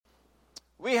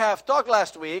We have talked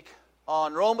last week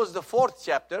on Romans, the 4th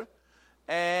chapter,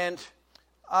 and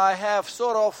I have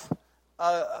sort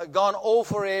of gone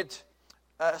over it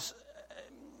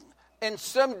in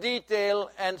some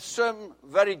detail and some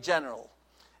very general.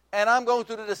 And I'm going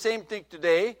to do the same thing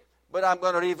today, but I'm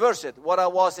going to reverse it. What I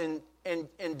was in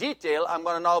detail, I'm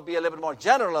going to now be a little bit more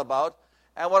general about,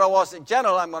 and what I was in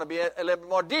general, I'm going to be a little bit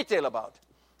more detail about.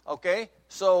 Okay?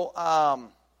 So,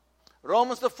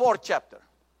 Romans, the 4th chapter.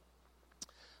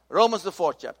 Romans, the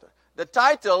 4th chapter. The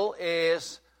title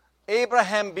is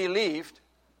Abraham Believed,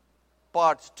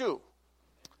 Part 2.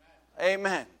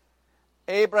 Amen.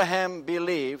 Abraham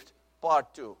Believed,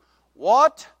 Part 2.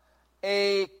 What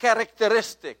a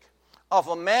characteristic of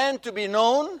a man to be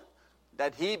known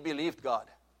that he believed God.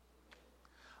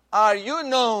 Are you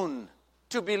known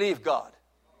to believe God?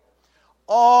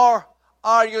 Or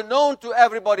are you known to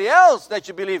everybody else that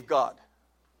you believe God?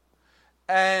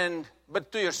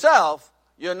 But to yourself,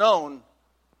 you're known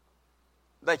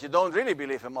that you don't really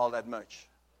believe Him all that much.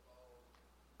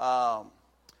 And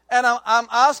I'm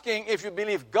asking if you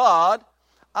believe God.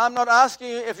 I'm not asking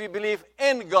you if you believe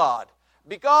in God.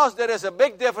 Because there is a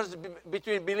big difference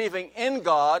between believing in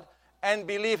God and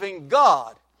believing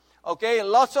God. Okay?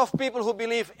 Lots of people who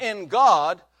believe in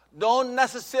God don't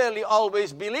necessarily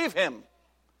always believe Him.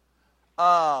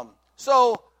 But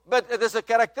it is a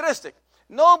characteristic.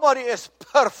 Nobody is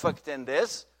perfect in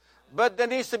this, but there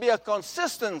needs to be a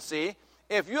consistency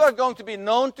if you are going to be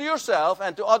known to yourself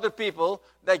and to other people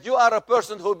that you are a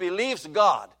person who believes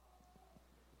God.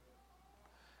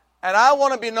 And I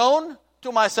want to be known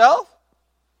to myself.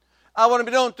 I want to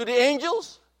be known to the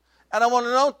angels. And I want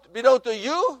to be known to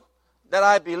you that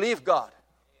I believe God.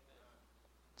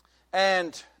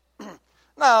 And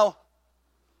now,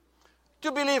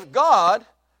 to believe God,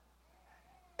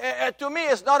 to me,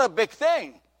 is not a big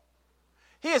thing.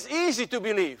 He is easy to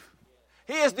believe.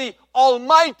 He is the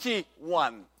Almighty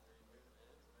One.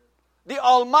 The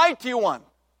Almighty One.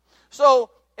 So,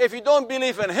 if you don't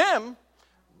believe in Him,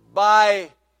 by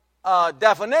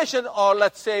definition, or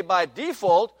let's say by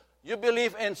default, you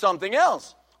believe in something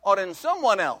else, or in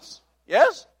someone else.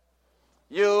 Yes?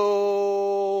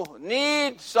 You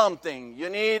need something. You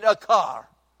need a car.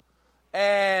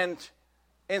 And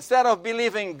instead of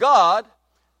believing God,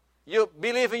 you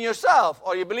believe in yourself,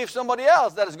 or you believe somebody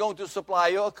else that is going to supply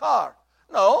you a car.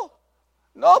 No,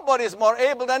 nobody is more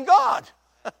able than God.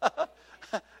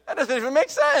 That doesn't even make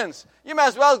sense. You might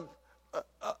as well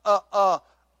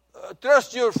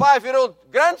trust your 5-year-old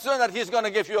grandson that he's going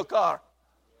to give you a car.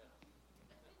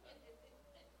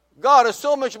 God is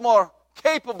so much more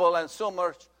capable and so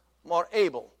much more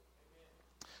able.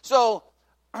 So,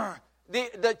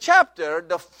 the chapter,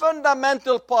 the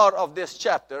fundamental part of this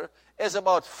chapter is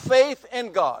about faith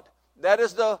in God. That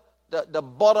is the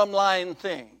bottom line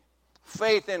thing.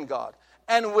 Faith in God.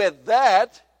 And with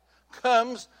that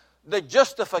comes the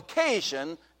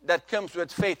justification that comes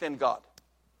with faith in God.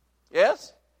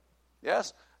 Yes?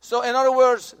 Yes? So in other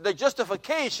words, the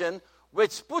justification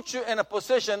which puts you in a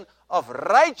position of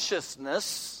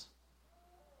righteousness,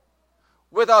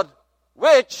 without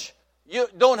which you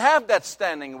don't have that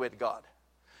standing with God.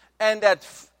 And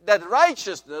that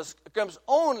righteousness comes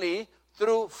only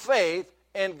through faith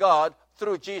in God,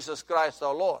 through Jesus Christ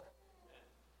our Lord.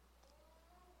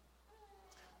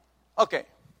 Okay,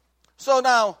 so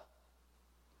now,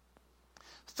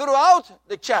 throughout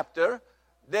the chapter,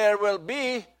 there will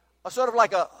be a sort of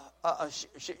like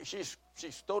she's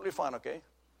totally fine, okay?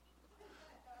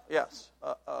 Yes,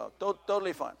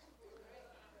 totally fine.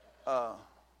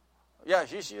 Yeah,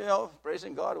 she's,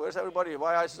 praising God. Where's everybody?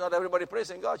 Why is not everybody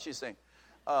praising God, she's saying.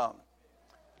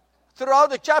 Throughout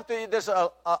the chapter, there's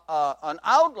an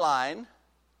outline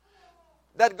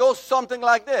that goes something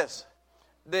like this.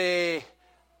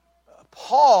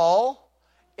 Paul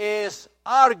is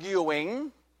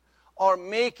arguing or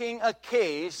making a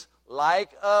case like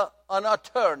an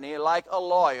attorney, like a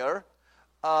lawyer,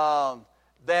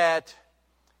 that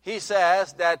he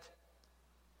says that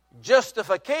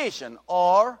justification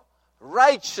or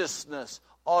righteousness,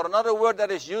 or another word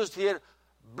that is used here,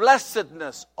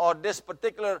 blessedness, or this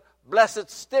particular blessed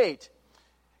state,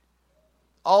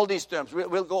 all these terms,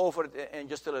 we'll go over it in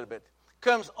just a little bit,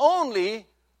 comes only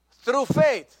through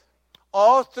faith,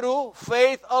 or through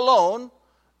faith alone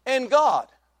in God.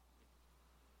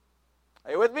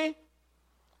 Are you with me?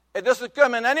 It doesn't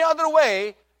come in any other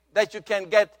way that you can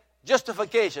get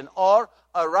justification or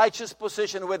a righteous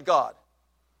position with God.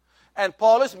 And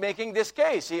Paul is making this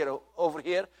case over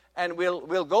here, and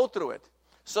we'll go through it.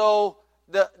 So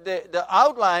the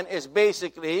outline is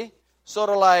basically sort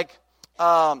of like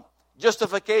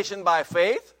justification by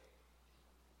faith,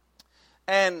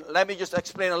 And let me just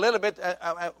explain a little bit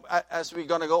as we're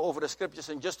going to go over the scriptures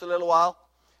in just a little while,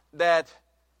 that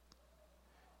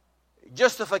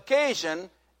justification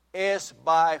is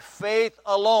by faith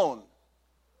alone.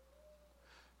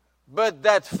 But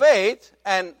that faith,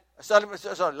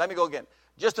 let me go again.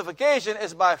 Justification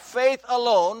is by faith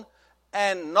alone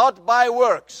and not by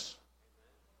works.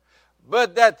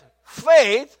 But that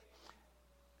faith,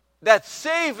 that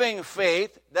saving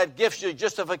faith that gives you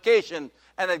justification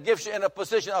and that gives you in a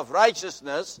position of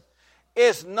righteousness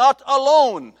is not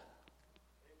alone.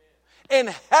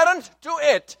 Inherent to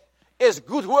it is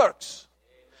good works.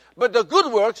 But the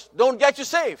good works don't get you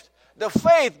saved. The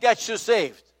faith gets you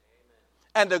saved.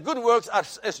 And the good works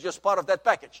is just part of that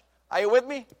package. Are you with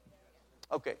me?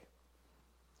 Okay.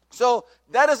 So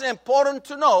that is important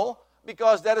to know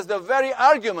because that is the very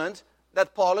argument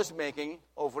that Paul is making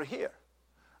over here.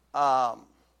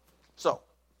 So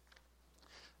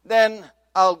then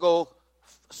I'll go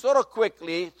sort of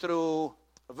quickly through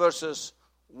verses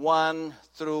 1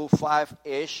 through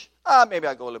 5-ish. Maybe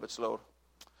I'll go a little bit slower.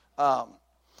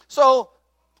 So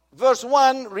verse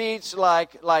 1 reads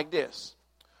like this.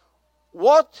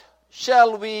 What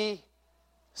shall we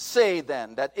say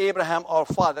then that Abraham our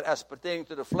father, as pertaining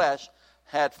to the flesh,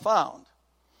 had found?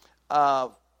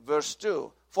 Verse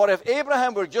 2. For if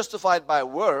Abraham were justified by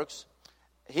works,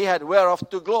 he had whereof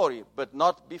to glory, but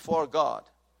not before God.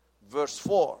 Verse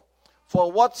 4.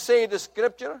 For what say the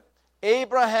scripture?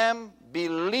 Abraham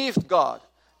believed God,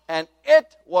 and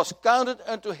it was counted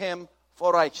unto him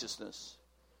for righteousness.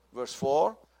 Verse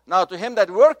 4. Now to him that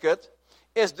worketh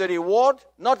is the reward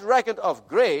not reckoned of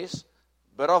grace,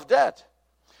 but of debt.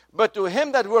 But to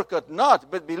him that worketh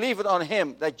not, but believeth on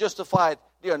him that justified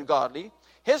the ungodly,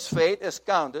 his faith is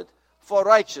counted for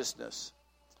righteousness.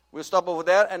 We'll stop over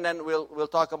there, and then we'll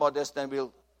talk about this, then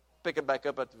we'll pick it back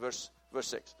up at verse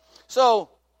 6. So,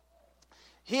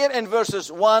 here in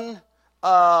verses 1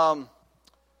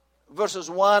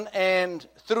 and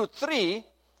through 3,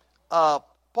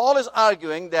 Paul is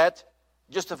arguing that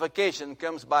justification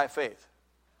comes by faith.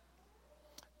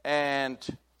 And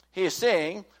he is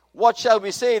saying, what shall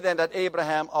we say then that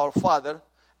Abraham our father,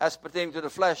 as pertaining to the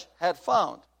flesh, had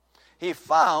found? He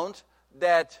found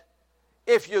that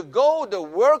if you go the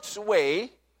works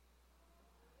way,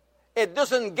 it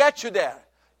doesn't get you there.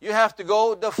 You have to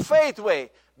go the faith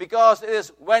way, because it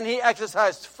is when he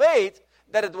exercised faith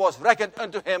that it was reckoned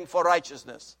unto him for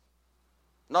righteousness.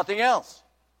 Nothing else.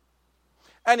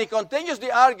 And he continues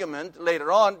the argument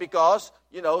later on because,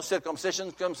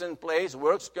 circumcision comes in place,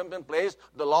 works come in place,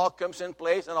 the law comes in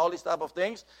place, and all these type of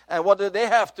things. And what do they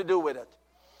have to do with it?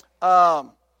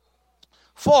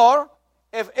 For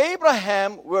if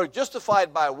Abraham were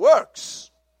justified by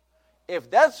works, if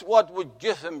that's what would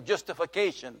give him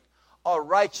justification or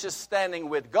righteous standing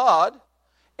with God,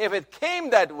 if it came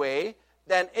that way,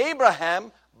 then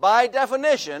Abraham, by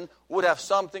definition, would have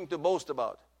something to boast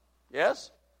about. Yes?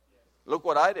 Look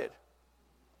what I did.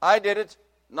 I did it,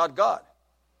 not God.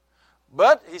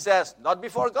 But he says, not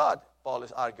before God. Paul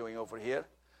is arguing over here.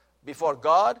 Before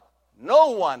God, no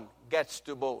one gets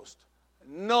to boast.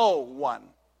 No one.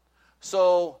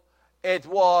 So it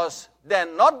was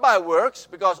then not by works,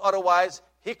 because otherwise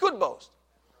he could boast.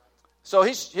 So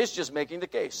he's just making the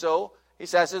case. So he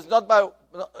says it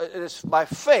is by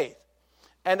faith.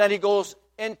 And then he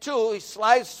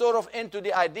slides sort of into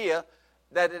the idea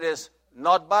that it is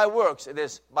not by works. It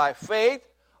is by faith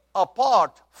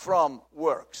apart from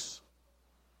works.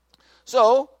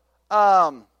 So,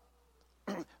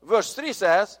 verse 3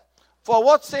 says, for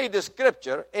what say the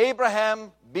scripture?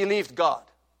 Abraham believed God.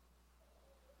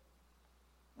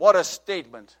 What a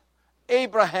statement.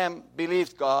 Abraham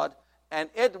believed God, and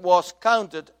it was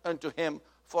counted unto him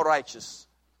for righteousness.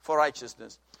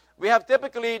 We have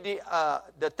typically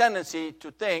the tendency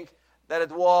to think that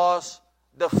it was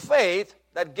the faith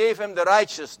that gave him the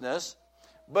righteousness,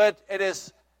 but it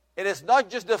is not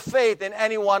just the faith in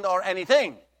anyone or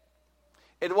anything.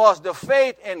 It was the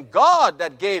faith in God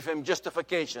that gave him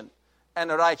justification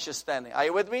and a righteous standing. Are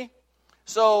you with me?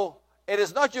 So it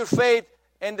is not your faith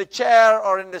in the chair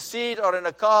or in the seat or in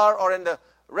the car or in the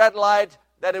red light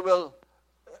that it will,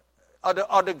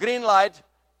 or the green light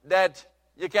that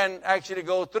you can actually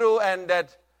go through, and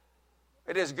that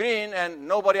it is green and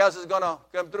nobody else is going to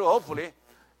come through, hopefully.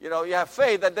 You have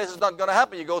faith that this is not going to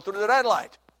happen. You go through the red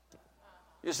light.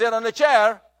 You sit on the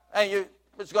chair, and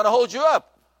it's going to hold you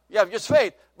up. You have just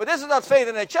faith. But this is not faith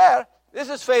in a chair. This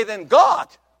is faith in God.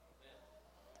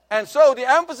 And so the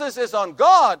emphasis is on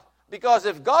God, because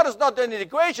if God is not in the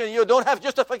equation, you don't have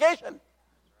justification.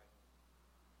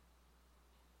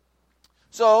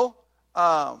 So,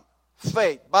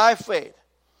 faith, by faith.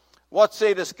 What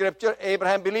say the scripture?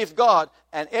 Abraham believed God,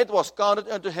 and it was counted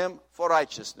unto him for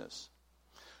righteousness.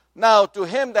 Now to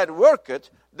him that worketh,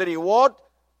 the reward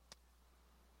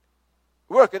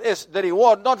is the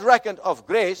reward not reckoned of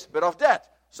grace, but of debt.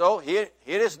 So here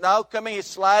is now coming, he's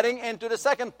sliding into the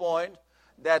second point,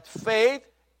 that faith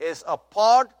is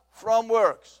apart from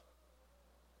works.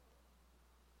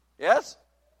 Yes?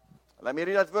 Let me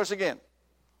read that verse again.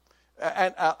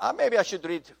 And maybe I should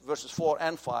read verses 4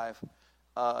 and 5.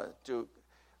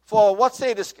 For what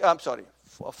say this?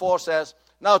 4 says,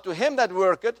 now to him that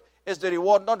worketh is the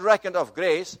reward not reckoned of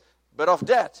grace, but of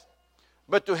debt.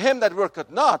 But to him that worketh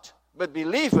not, but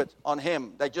believeth on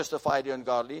him that justified the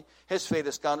ungodly, his faith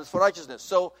is counted for righteousness.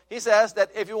 So he says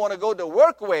that if you want to go the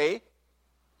work way,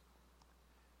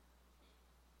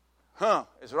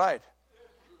 it's right.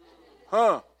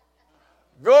 Good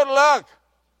luck.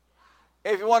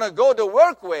 If you want to go the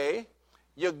work way,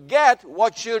 you get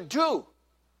what you do.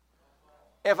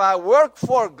 If I work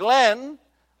for Glenn,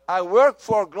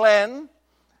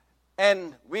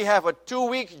 and we have a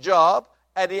 2-week job.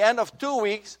 At the end of 2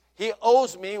 weeks, he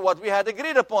owes me what we had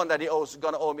agreed upon that he was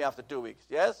going to owe me after 2 weeks.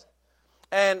 Yes?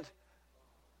 And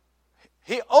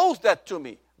he owes that to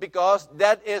me because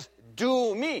that is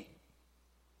due me.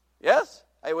 Yes?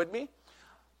 Are you with me?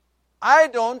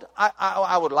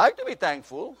 I would like to be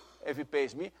thankful if he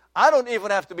pays me. I don't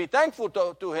even have to be thankful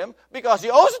to him because he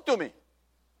owes it to me.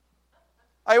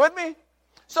 Are you with me?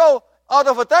 So, out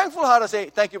of a thankful heart, I say,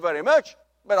 thank you very much,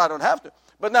 but I don't have to.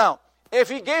 But now, if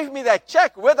he gave me that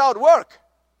check without work,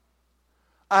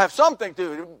 I have something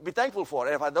to be thankful for.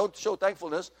 And if I don't show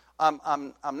thankfulness,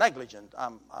 I'm negligent.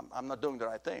 I'm not doing the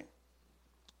right thing.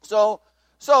 So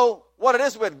what it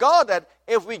is with God, that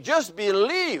if we just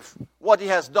believe what he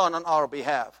has done on our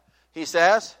behalf, he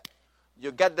says,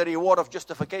 you get the reward of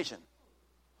justification.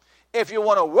 If you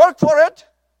want to work for it,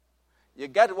 you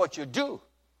get what you do.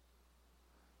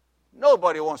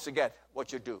 Nobody wants to get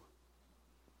what you do.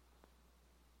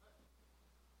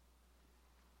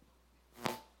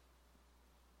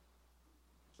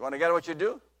 You want to get what you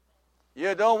do?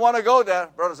 You don't want to go there,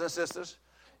 brothers and sisters.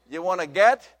 You want to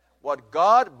get what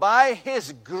God, by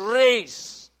his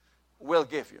grace, will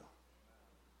give you.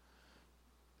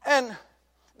 And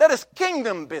that is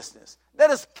kingdom business. That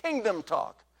is kingdom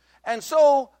talk. And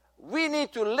so we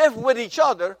need to live with each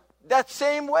other that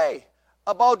same way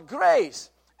about grace.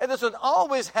 It doesn't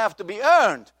always have to be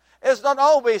earned. It's not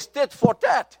always tit for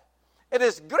tat. It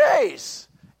is grace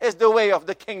is the way of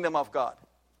the kingdom of God.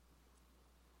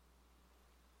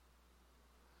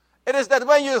 It is that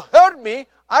when you hurt me,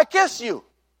 I kiss you.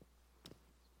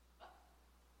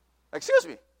 Excuse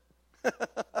me.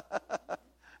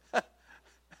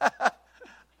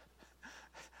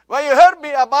 When you hurt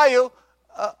me, I buy you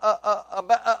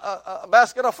a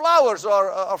basket of flowers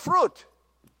or fruit.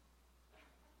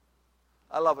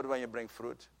 I love it when you bring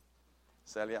fruit.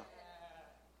 Celia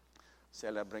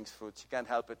brings fruit. She can't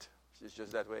help it. She's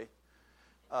just that way.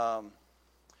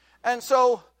 And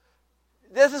so,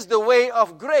 this is the way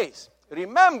of grace.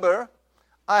 Remember,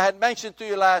 I had mentioned to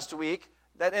you last week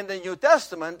that in the New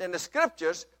Testament, in the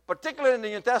Scriptures, particularly in the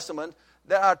New Testament,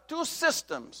 there are 2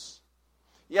 systems.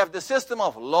 You have the system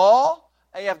of law,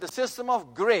 and you have the system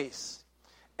of grace.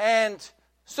 And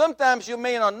sometimes you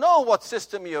may not know what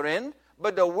system you're in,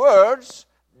 but the words,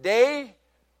 they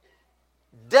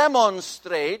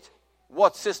demonstrate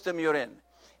what system you're in.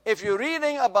 If you're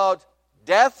reading about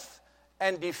death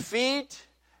and defeat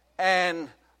and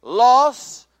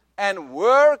loss and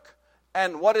work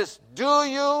and what is due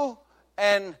you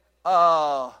and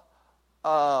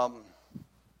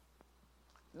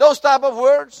those type of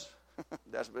words,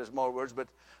 there's more words, but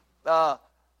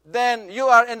then you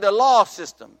are in the law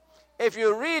system. If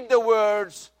you read the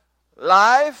words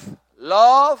life,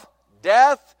 love,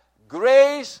 death,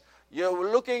 grace,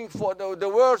 you're looking for the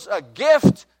words a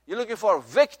gift, you're looking for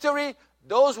victory,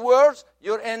 those words,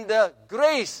 you're in the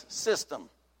grace system.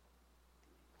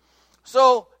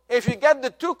 So, if you get the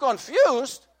 2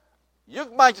 confused,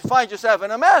 you might find yourself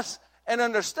in a mess in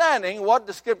understanding what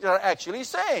the Scriptures are actually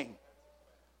saying.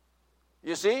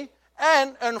 You see?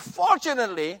 And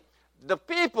unfortunately, the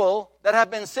people that have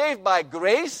been saved by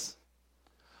grace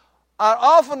are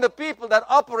often the people that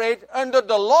operate under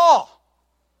the law.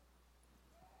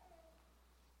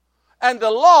 And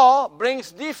the law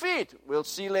brings defeat. We'll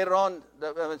see later on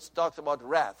when it talks about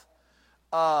wrath.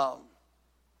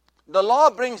 The law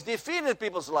brings defeat in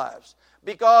people's lives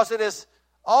because it is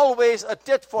always a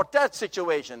tit-for-tat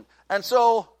situation. And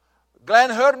so,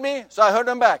 Glenn hurt me, so I hurt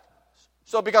him back.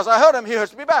 So because I hurt him, he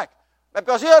hurts me back. And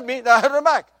because he hurt me, I hurt him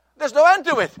back. There's no end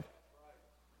to it.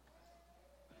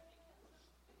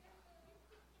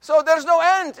 So there's no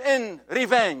end in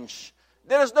revenge.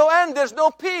 There is no end. There's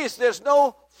no peace. There's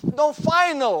no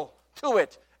final to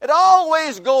it. It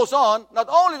always goes on. Not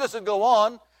only does it go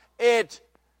on, it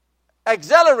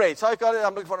accelerates. How you call it?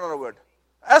 I'm looking for another word.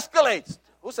 Escalates.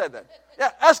 Who said that?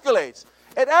 Yeah, escalates.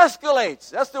 It escalates.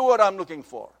 That's the word I'm looking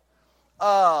for.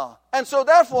 And so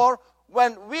therefore,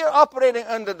 when we are operating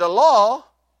under the law,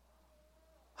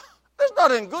 there's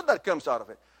nothing good that comes out of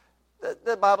it.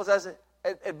 The Bible says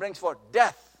it brings forth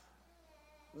death.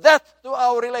 Death to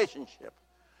our relationship.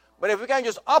 But if we can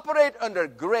just operate under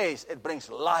grace, it brings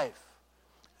life.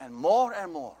 And more,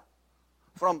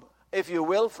 from, if you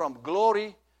will, from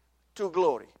glory to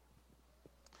glory.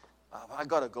 I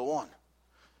got to go on.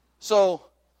 So,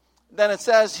 then it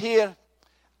says here,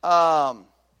 but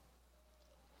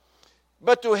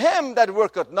to him that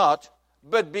worketh not,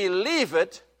 but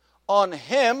believeth on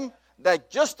him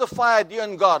that justified the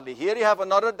ungodly. Here you have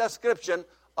another description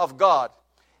of God.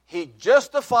 He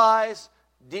justifies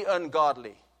the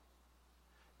ungodly.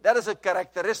 That is a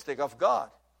characteristic of God.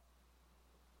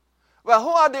 Well, who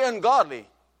are the ungodly?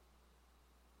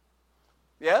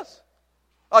 Yes?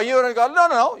 Oh, you're ungodly?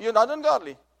 No, you're not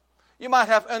ungodly. You might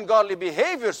have ungodly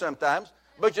behavior sometimes,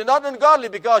 but you're not ungodly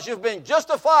because you've been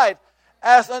justified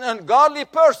as an ungodly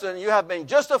person. You have been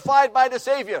justified by the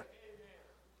Savior.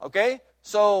 Okay?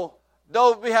 So,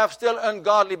 though we have still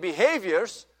ungodly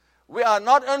behaviors, we are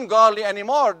not ungodly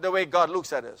anymore the way God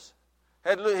looks at us.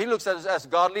 He looks at us as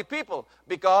godly people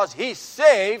because He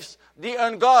saves the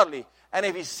ungodly. And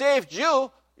if He saved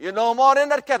you, you're no more in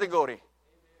that category.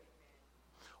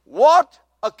 What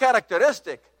a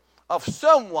characteristic of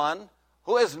someone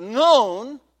who is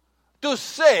known to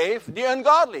save the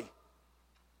ungodly.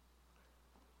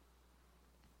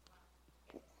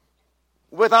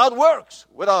 Without works,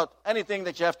 without anything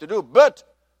that you have to do, but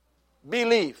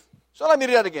believe. So let me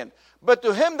read that again. But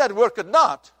to him that worketh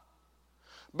not,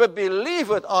 but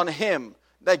believeth on him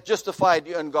that justified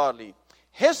the ungodly,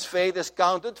 his faith is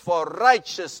counted for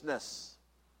righteousness.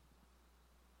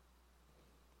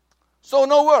 So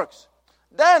no works.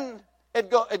 Then it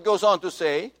goes on to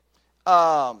say,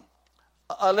 a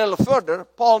little further,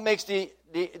 Paul makes the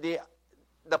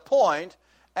point,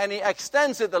 and he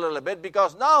extends it a little bit,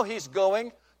 because now he's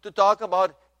going to talk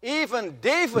about even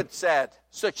David said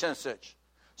such and such.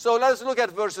 So let's look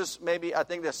at verses, maybe I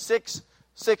think there's 6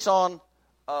 on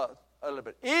a little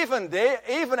bit.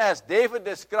 Even as David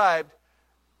described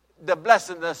the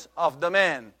blessedness of the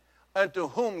man unto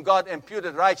whom God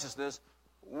imputed righteousness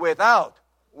without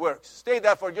works. Stay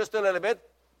there for just a little bit.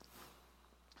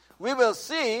 We will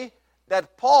see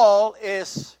that Paul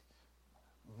is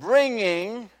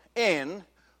bringing in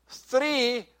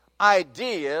 3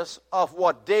 ideas of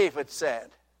what David said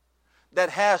that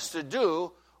has to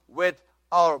do with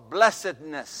our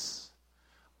blessedness.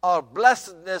 Our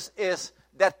blessedness is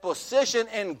that position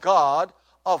in God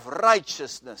of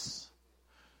righteousness.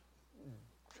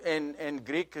 In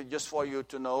Greek, just for you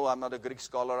to know, I'm not a Greek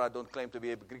scholar. I don't claim to be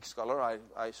a Greek scholar.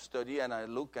 I study and I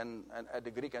look and at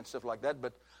the Greek and stuff like that,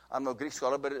 but I'm no Greek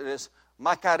scholar. But it is,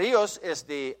 makarios is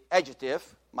the adjective,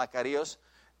 makarios,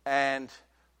 and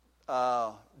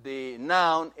the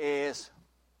noun is,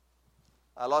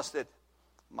 I lost it,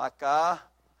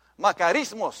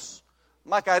 makarismos.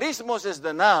 Makarismos is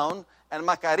the noun, and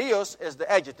makarios is the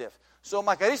adjective. So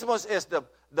makarismos is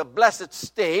the blessed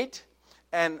state,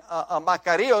 and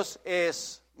makarismos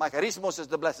is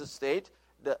the blessed state,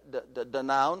 the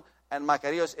noun, and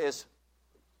makarios is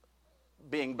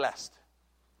being blessed.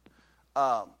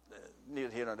 Neither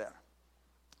here nor there.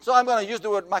 So I'm going to use the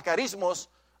word makarismos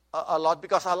a lot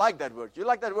because I like that word. You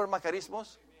like that word,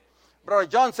 makarismos? Brother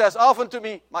John says often to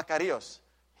me, makarios.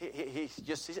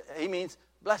 He means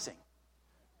blessing.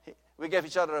 We gave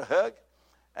each other a hug,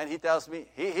 and he tells me,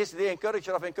 he's the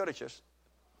encourager of encouragers.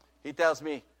 He tells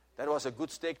me, that was a good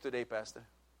steak today, Pastor.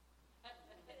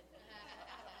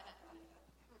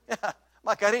 Yeah,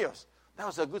 makarios. That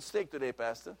was a good steak today,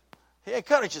 Pastor. He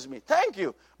encourages me. Thank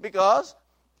you. Because,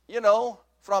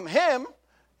 from him,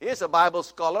 he's a Bible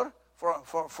scholar.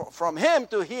 From him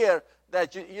to hear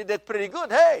that you did pretty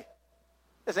good, hey,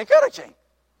 it's encouraging.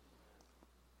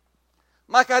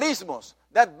 Makarismos,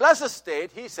 that blessed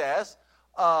state, he says,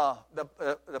 the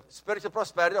spiritual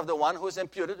prosperity of the one who is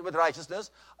imputed with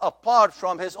righteousness apart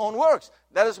from his own works.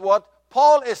 That is what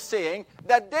Paul is saying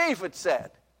that David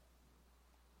said.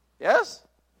 Yes?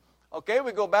 Okay,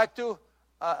 we go back to,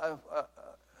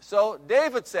 so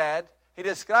David said, he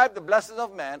described the blessings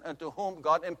of man unto whom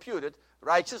God imputed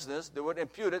righteousness. The word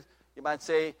imputed, you might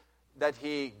say that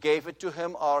he gave it to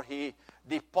him, or he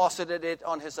deposited it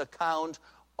on his account,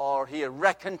 or he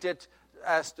reckoned it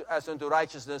as unto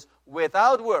righteousness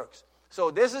without works. So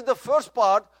this is the first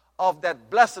part of that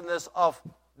blessedness of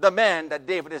the man that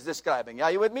David is describing.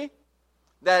 Are you with me?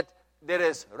 That there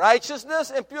is righteousness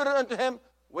imputed unto him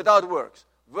without works.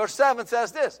 Verse 7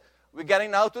 says this. We're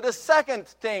getting now to the second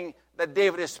thing that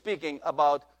David is speaking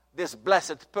about this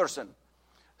blessed person.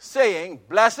 Saying,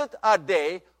 blessed are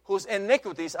they whose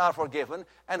iniquities are forgiven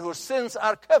and whose sins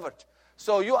are covered.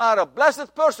 So you are a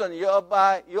blessed person. You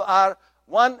are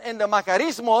one in the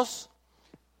Makarismos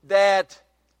that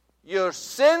your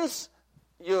sins,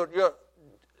 the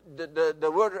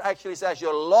word actually says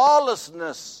your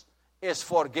lawlessness is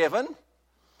forgiven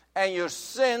and your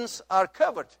sins are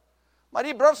covered. My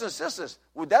dear brothers and sisters,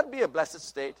 would that be a blessed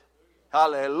state?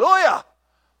 Hallelujah!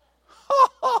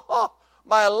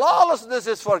 My lawlessness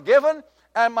is forgiven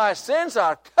and my sins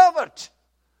are covered.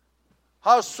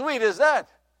 How sweet is that?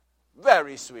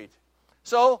 Very sweet.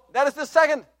 So that is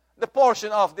the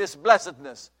portion of this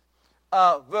blessedness.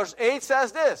 Verse 8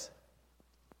 says this,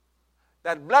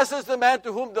 that blessed is the man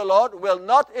to whom the Lord will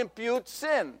not impute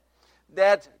sin.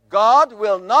 That God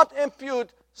will not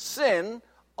impute sin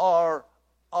or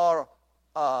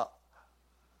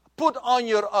put on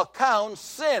your account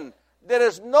sin. There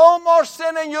is no more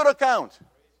sin in your account.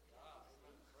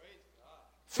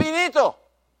 Finito.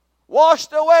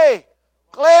 Washed away.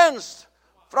 Cleansed.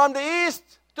 From the east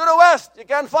to the west. You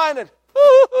can't find it.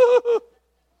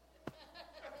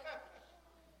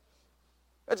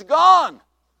 It's gone.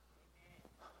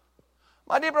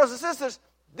 My dear brothers and sisters,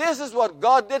 this is what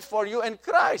God did for you in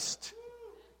Christ.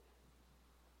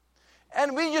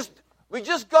 And we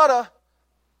just gotta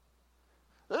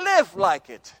live like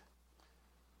it.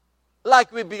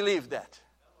 Like we believe that.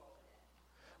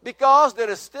 Because there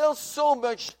is still so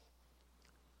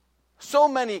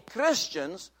many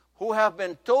Christians who have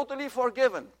been totally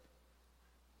forgiven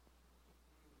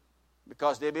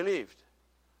because they believed,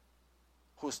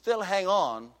 who still hang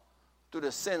on to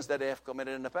the sins that they have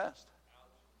committed in the past.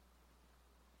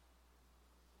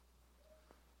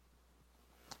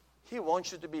 He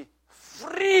wants you to be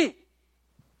free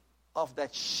of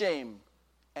that shame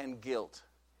and guilt.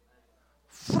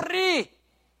 Free.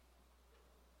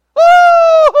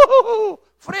 Woo!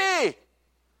 Free.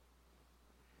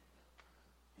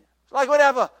 It's like when you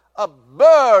have a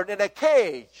bird in a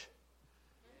cage.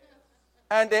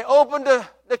 And they open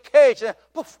the cage and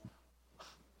poof.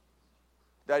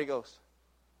 There he goes.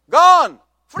 Gone.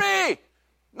 Free.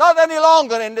 Not any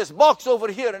longer in this box over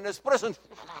here, in this prison.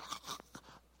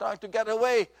 Trying to get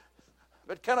away,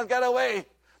 but cannot get away.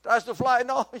 Tries to fly.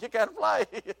 No, you can't fly.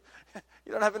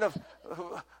 You don't have enough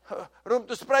room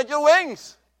to spread your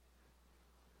wings.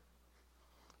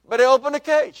 But they open the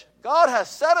cage. God has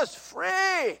set us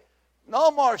free.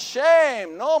 No more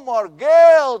shame, no more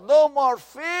guilt, no more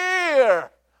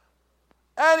fear.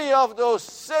 Any of those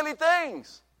silly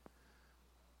things.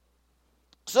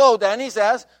 So then he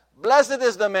says, blessed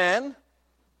is the man.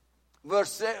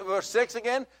 Verse 6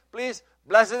 again, please.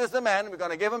 Blessed is the man. We're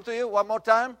going to give him to you one more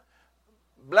time.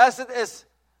 Blessed is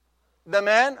the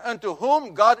man unto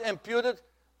whom God imputed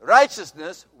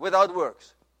righteousness without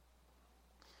works.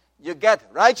 You get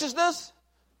righteousness.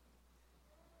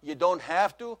 You don't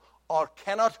have to or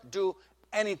cannot do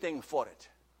anything for it.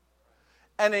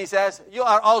 And he says, you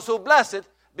are also blessed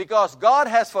because God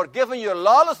has forgiven your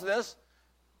lawlessness,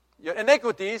 your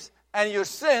iniquities, and your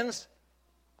sins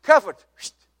covered.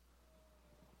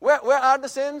 Where are the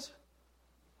sins?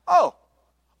 Oh,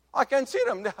 I can see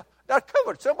them. They're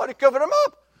covered. Somebody covered them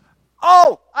up.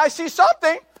 Oh, I see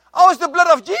something. Oh, it's the blood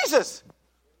of Jesus.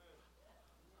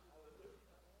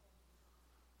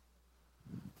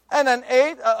 And then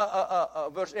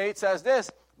verse 8 says this,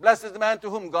 blessed is the man to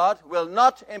whom God will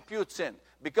not impute sin.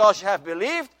 Because you have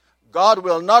believed, God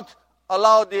will not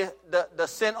allow the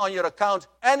sin on your account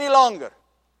any longer.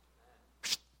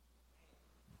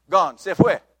 Gone. Se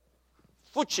fue.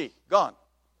 Fuchi. Gone.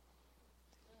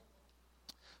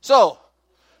 So,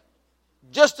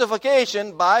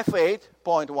 justification by faith,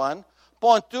 point 1.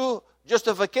 Point 2,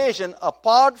 justification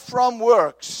apart from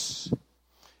works.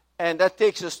 And that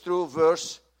takes us through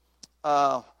verse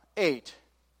 8.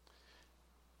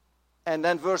 And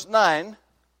then verse 9,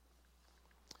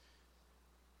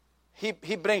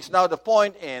 he brings now the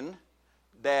point in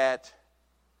that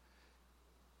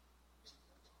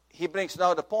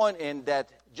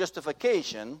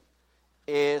justification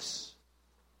is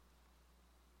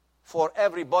for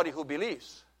everybody who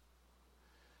believes.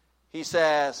 He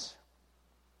says,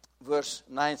 verse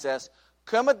 9 says,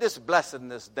 cometh this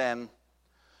blessedness then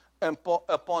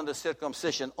upon the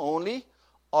circumcision only,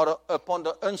 or upon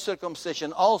the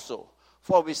uncircumcision also?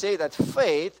 For we say that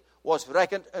faith was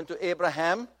reckoned unto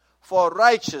Abraham for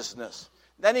righteousness.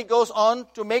 Then he goes on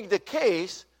to make the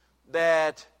case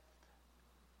that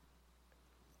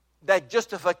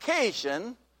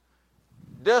justification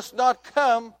does not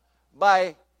come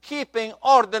by keeping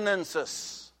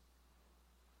ordinances.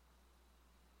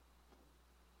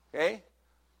 Okay?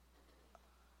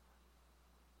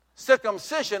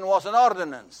 Circumcision was an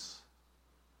ordinance.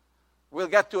 We'll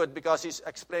get to it because he's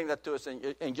explaining that to us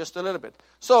in just a little bit.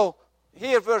 So,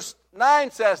 here verse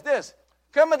 9 says this.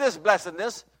 Come with this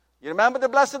blessedness. You remember the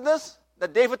blessedness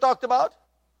that David talked about?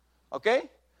 Okay?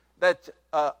 That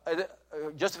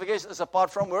justification is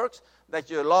apart from works. That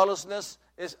your lawlessness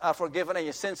are forgiven and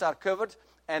your sins are covered.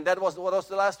 And that was, what was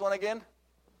the last one again?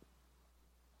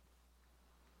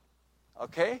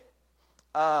 Okay?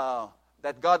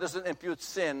 That God doesn't impute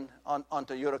sin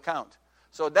onto your account.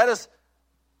 So that is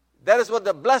what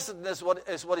the blessedness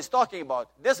is what he's talking about.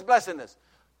 This blessedness.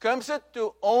 Comes it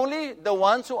to only the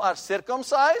ones who are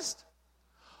circumcised?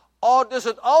 Or does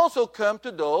it also come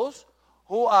to those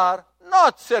who are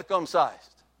not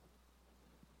circumcised?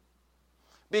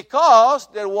 Because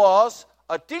there was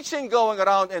a teaching going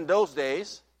around in those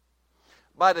days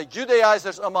by the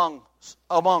Judaizers among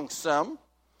some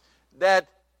that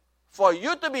for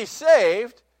you to be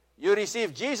saved, you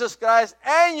receive Jesus Christ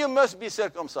and you must be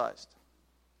circumcised.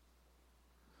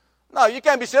 Now, you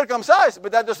can be circumcised,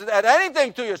 but that doesn't add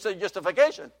anything to your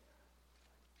justification.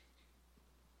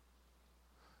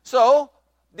 So,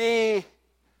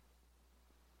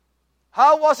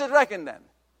 how was it reckoned then?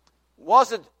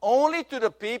 Was it only to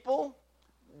the people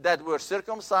that were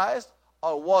circumcised,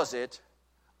 or was it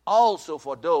also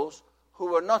for those who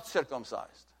were not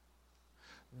circumcised?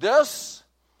 Does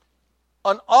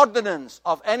an ordinance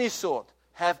of any sort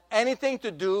have anything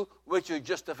to do with your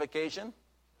justification?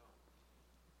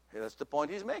 That's the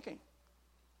point he's making.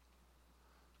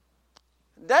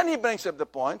 Then he brings up the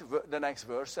point, the next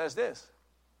verse says this.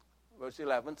 Verse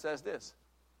 11 says this.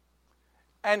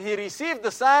 And he received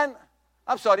the sign.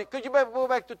 I'm sorry, could you go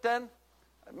back to 10?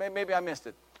 Maybe I missed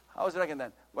it. How was it reckoned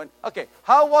then?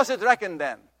 How was it reckoned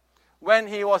then? When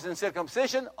he was in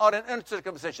circumcision or in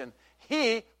uncircumcision?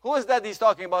 Who is that he's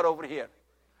talking about over here?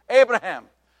 Abraham.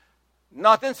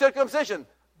 Not in circumcision,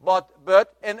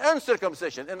 but in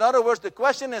uncircumcision. In other words, the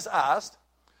question is asked,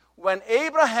 when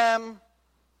Abraham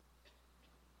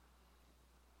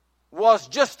was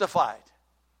justified,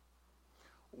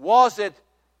 was it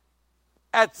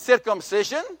at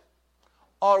circumcision,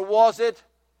 or was it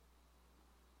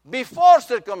before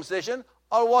circumcision,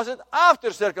 or was it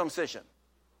after circumcision?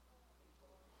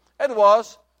 It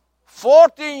was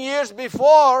 14 years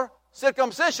before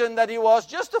circumcision that he was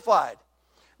justified.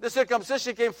 The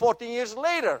circumcision came 14 years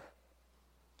later.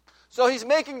 So he's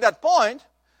making that point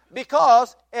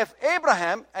because if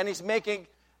Abraham, and he's making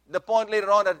the point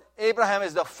later on that Abraham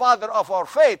is the father of our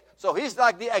faith, so he's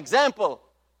like the example,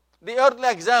 the earthly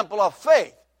example of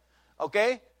faith.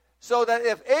 Okay? So that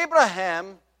if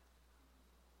Abraham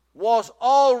was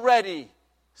already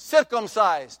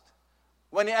circumcised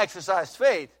when he exercised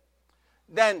faith,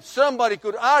 then somebody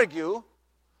could argue,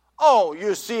 oh,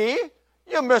 you see,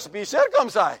 you must be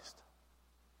circumcised.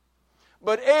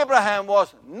 But Abraham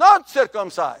was not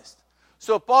circumcised.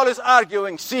 So Paul is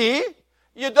arguing, see,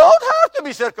 you don't have to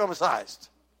be circumcised.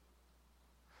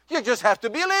 You just have to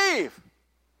believe.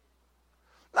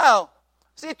 Now,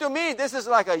 see, to me, this is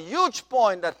like a huge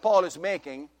point that Paul is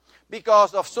making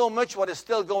because of so much what is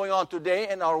still going on today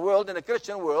in our world, in the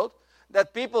Christian world,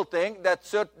 that people think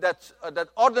that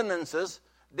ordinances,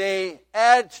 they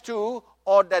add to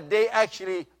or that they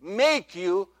actually make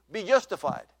you be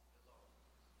justified.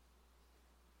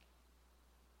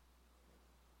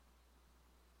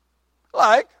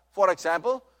 Like, for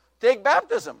example, take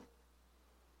baptism.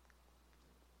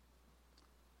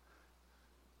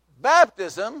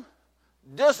 Baptism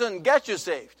doesn't get you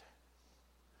saved.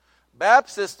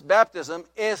 Baptism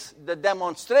is the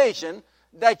demonstration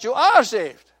that you are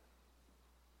saved.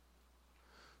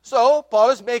 So,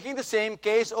 Paul is making the same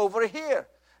case over here.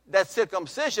 That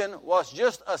circumcision was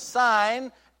just a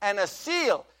sign and a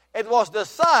seal. It was the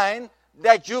sign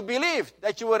that you believed,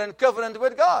 that you were in covenant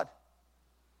with God.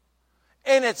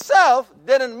 In itself,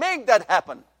 didn't make that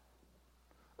happen.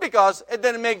 Because it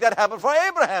didn't make that happen for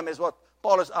Abraham, is what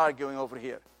Paul is arguing over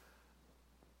here.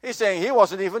 He's saying he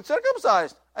wasn't even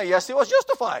circumcised. And yes, he was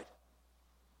justified.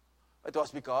 It was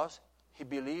because he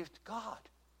believed God.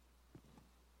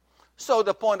 So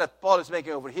the point that Paul is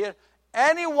making over here,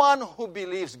 anyone who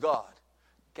believes God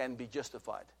can be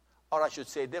justified. Or I should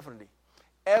say differently.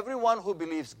 Everyone who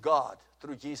believes God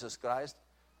through Jesus Christ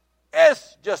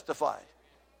is justified.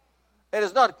 It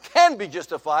is not can be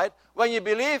justified. When you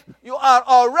believe, you are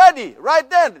already, right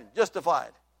then,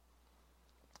 justified.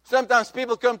 Sometimes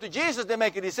people come to Jesus, they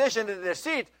make a decision in their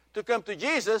seat to come to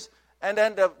Jesus, and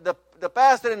then the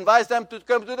pastor invites them to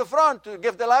come to the front to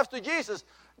give their lives to Jesus.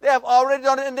 They have already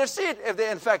done it in their seat, if they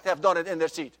in fact have done it in their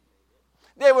seat.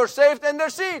 They were saved in their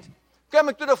seat.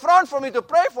 Coming to the front for me to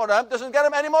pray for them doesn't get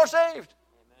them any more saved.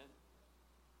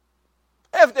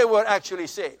 Amen. If they were actually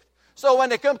saved. So when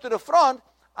they come to the front,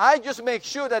 I just make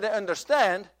sure that they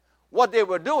understand what they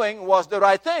were doing was the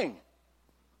right thing.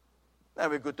 Then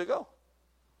we're good to go.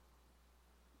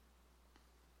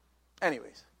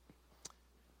 Anyways,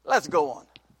 let's go on.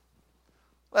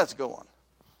 Let's go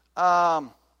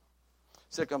on.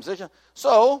 Circumcision.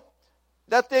 So,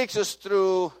 that takes us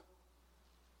through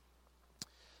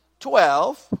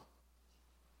 12.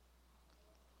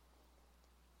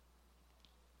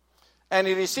 And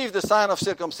he received the sign of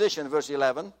circumcision, verse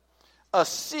 11, a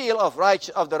seal of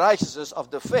the righteousness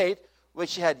of the faith,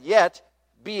 which he had yet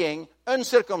being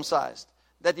uncircumcised,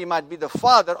 that he might be the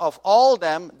father of all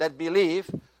them that believe,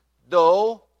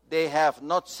 though they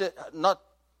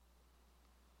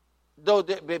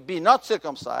be not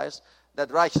circumcised, that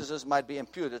righteousness might be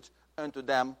imputed unto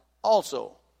them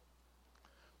also.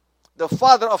 The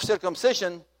father of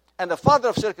circumcision, and the father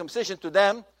of circumcision to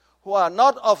them who are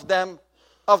not of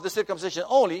the circumcision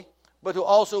only, but who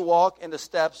also walk in the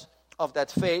steps of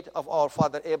that faith of our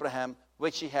father Abraham,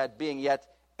 which he had being yet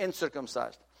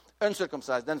uncircumcised.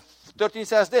 Then 13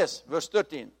 says this, verse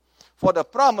 13. For the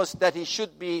promise that he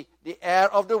should be the heir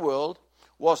of the world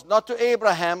was not to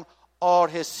Abraham or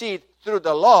his seed through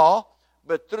the law,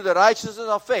 but through the righteousness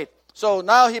of faith. So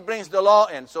now he brings the law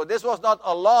in. So this was not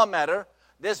a law matter.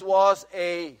 This was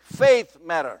a faith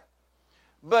matter.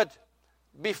 But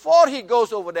before he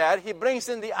goes over there, he brings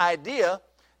in the idea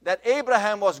that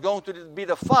Abraham was going to be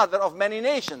the father of many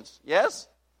nations. Yes?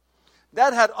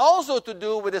 That had also to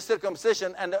do with the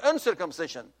circumcision and the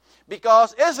uncircumcision,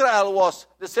 because Israel was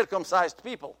the circumcised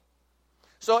people.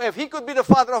 So if he could be the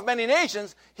father of many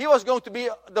nations, he was going to be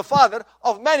the father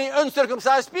of many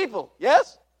uncircumcised people.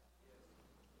 Yes?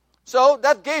 So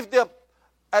that gave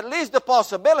at least the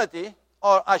possibility,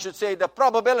 or I should say the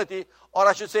probability, or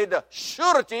I should say the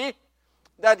surety,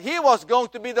 that he was going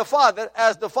to be the father,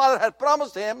 as the father had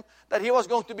promised him that he was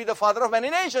going to be the father of many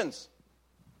nations.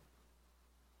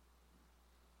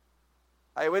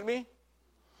 Are you with me?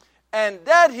 And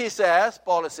that, he says,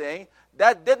 Paul is saying,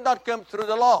 that did not come through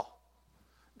the law.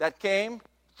 That came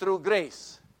through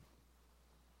grace.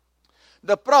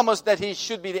 The promise that he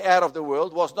should be the heir of the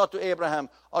world was not to Abraham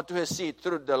or to his seed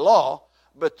through the law,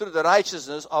 but through the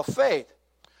righteousness of faith.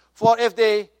 For if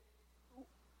they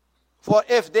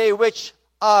which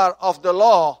are of the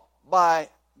law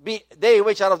they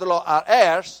which are of the law are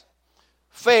heirs,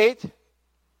 faith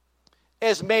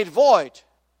is made void,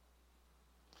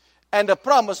 and the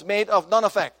promise made of none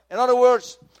effect. In other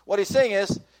words, what he's saying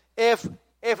is, if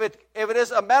it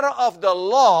is a matter of the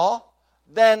law,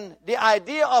 then the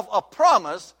idea of a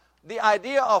promise, the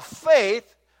idea of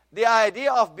faith, the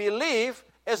idea of belief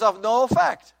is of no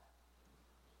effect.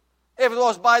 If it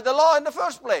was by the law in the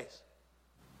first place.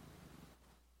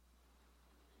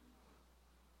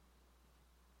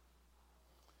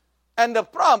 And the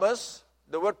promise,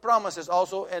 the word promise is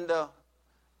also in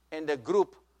the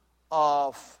group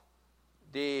of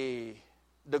the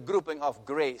grouping of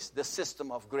grace, the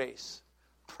system of grace.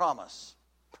 Promise.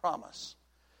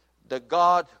 The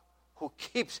God who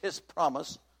keeps his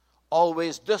promise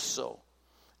always does so.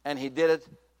 And he did it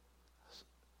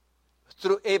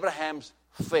through Abraham's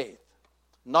faith.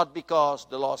 Not because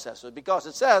the law says so. Because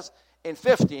it says in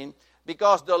 15,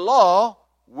 because the law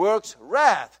works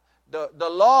wrath. The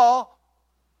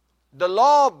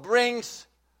law brings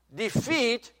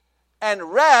defeat and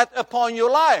wrath upon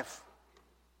your life.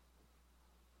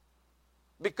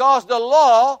 Because the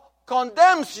law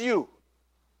condemns you.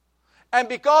 And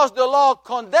because the law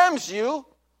condemns you,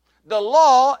 the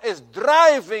law is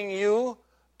driving you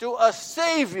to a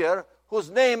Savior whose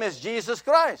name is Jesus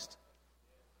Christ.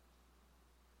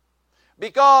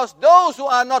 Because those who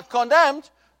are not condemned,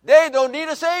 they don't need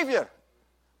a Savior.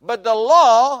 But the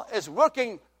law is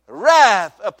working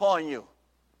wrath upon you.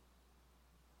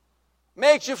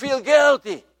 Makes you feel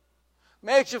guilty.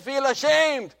 Makes you feel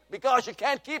ashamed because you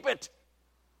can't keep it.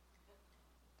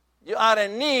 You are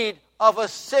in need of a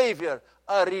Savior,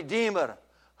 a Redeemer,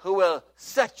 who will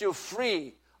set you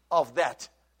free of that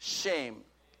shame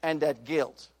and that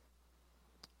guilt.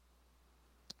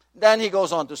 Then he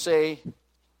goes on to say,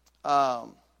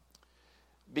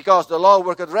 because the law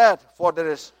worketh wrath, for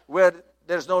where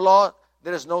there is no law,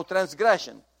 there is no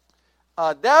transgression.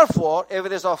 Therefore, if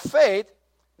it is of faith,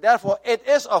 it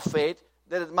is of faith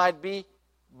that it might be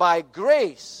by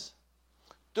grace,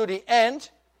 to the end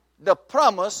the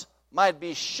promise might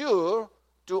be sure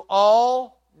to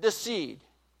all the seed,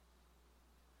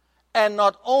 and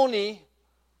not only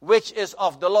which is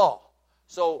of the law.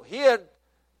 So here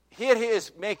he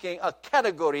is making a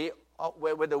category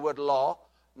with the word law,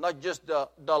 not just the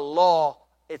law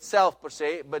itself per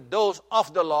se, but those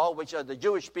of the law, which are the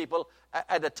Jewish people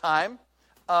at the time.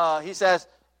 He says,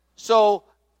 so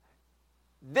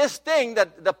this thing,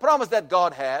 that the promise that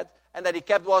God had and that he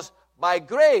kept was by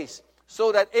grace,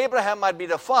 so that Abraham might be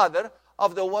the father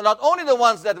of not only the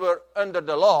ones that were under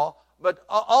the law, but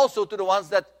also to the ones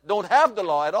that don't have the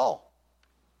law at all,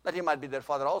 that he might be their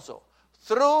father also,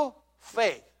 through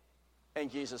faith in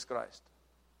Jesus Christ.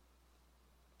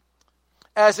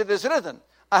 As it is written,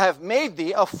 I have made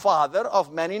thee a father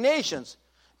of many nations,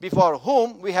 before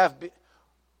whom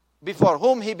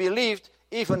he believed,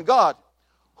 even God,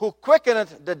 who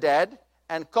quickeneth the dead,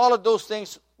 and calleth those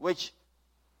things which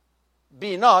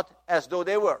be not as though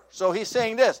they were. So he's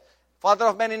saying this, father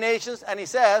of many nations, and he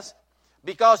says,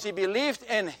 because he believed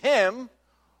in him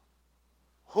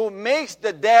who makes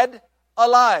the dead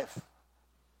alive.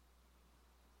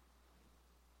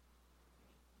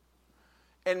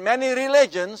 In many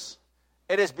religions,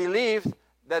 it is believed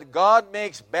that God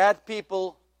makes bad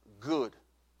people good.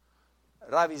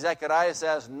 Ravi Zacharias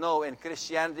says, no, in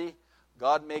Christianity,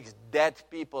 God makes dead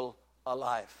people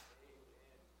alive.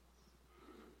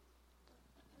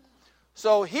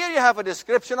 So here you have a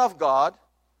description of God,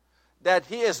 that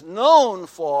he is known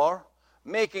for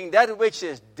making that which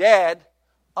is dead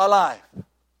alive.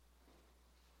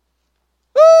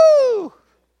 Woo!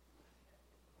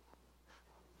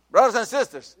 Brothers and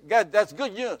sisters, that's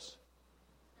good news.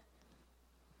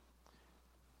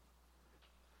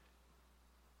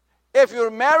 If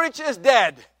your marriage is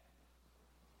dead,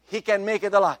 he can make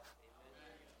it alive.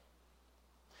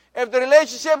 If the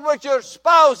relationship with your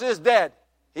spouse is dead,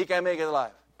 he can make it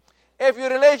alive. If your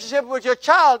relationship with your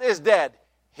child is dead,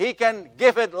 he can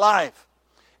give it life.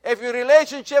 If your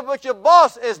relationship with your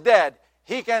boss is dead,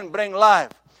 he can bring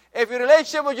life. If your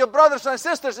relationship with your brothers and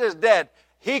sisters is dead,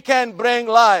 he can bring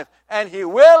life. And he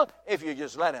will if you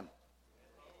just let him.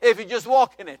 If you just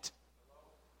walk in it.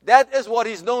 That is what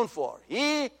he's known for.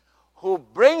 He who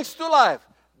brings to life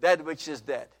that which is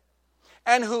dead.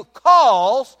 And who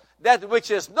calls that which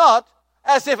is not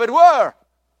as if it were.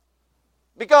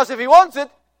 Because if he wants it,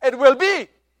 it will be.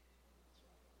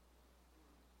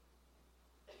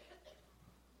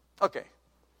 Okay.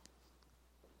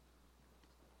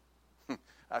 I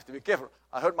have to be careful.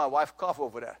 I heard my wife cough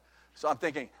over there. So I'm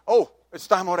thinking, oh, it's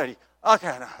time already.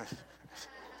 Okay.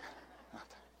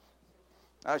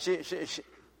 No.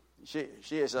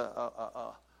 She is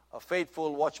a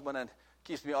faithful watchman and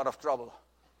keeps me out of trouble.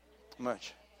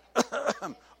 Much.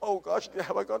 Oh gosh,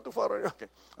 have I gone too far already? Okay.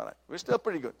 All right. We're still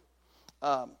pretty good.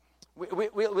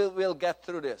 We'll get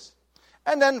through this.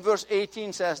 And then verse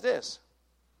 18 says this.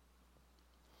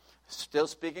 Still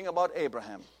speaking about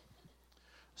Abraham.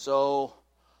 So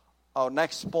our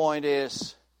next point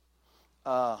is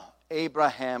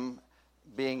Abraham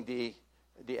being the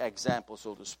example,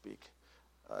 so to speak.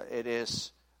 It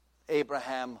is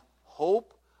Abraham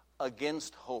hope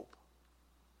against hope.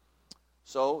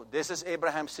 So this is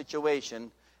Abraham's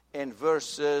situation in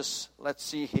verses, let's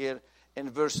see here, in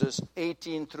verses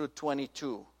 18 through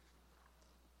 22.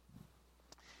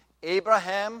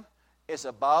 Abraham is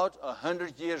about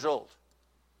 100 years old.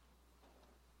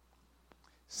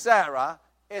 Sarah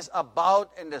is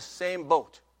about in the same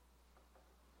boat.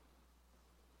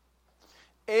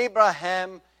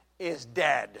 Abraham is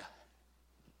dead,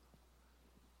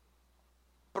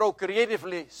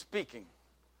 procreatively speaking.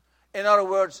 In other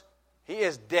words, he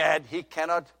is dead. He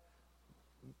cannot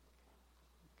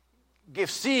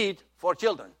give seed for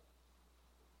children.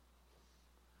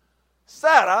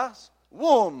 Sarah's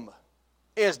womb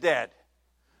is dead.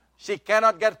 She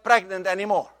cannot get pregnant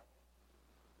anymore.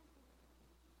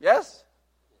 Yes?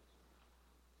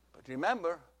 But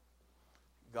remember,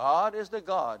 God is the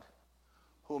God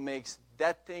who makes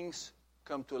dead things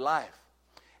come to life,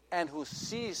 and who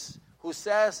says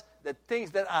that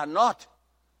things that are not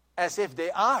as if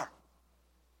they are.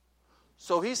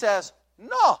 So he says,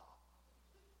 no,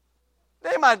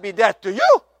 they might be dead to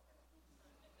you,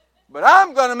 but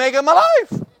I'm going to make them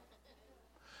alive.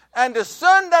 And the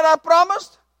son that I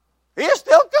promised, he's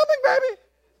still coming, baby.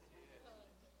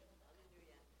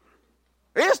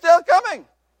 He's still coming.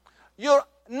 Your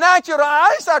natural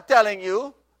eyes are telling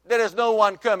you there is no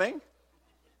one coming.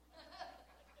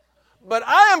 But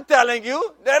I am telling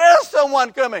you there is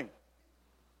someone coming.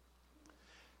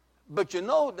 But you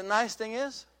know, the nice thing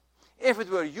is, if it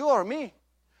were you or me,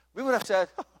 we would have said,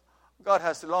 God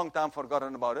has a long time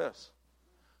forgotten about us.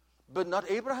 But not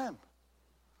Abraham.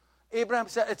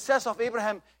 It says of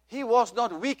Abraham, he was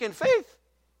not weak in faith.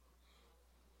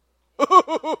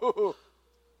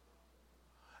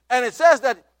 And it says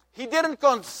that he didn't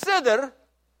consider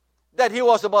that he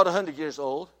was about 100 years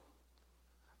old,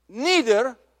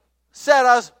 neither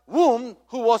Sarah's womb,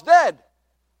 who was dead,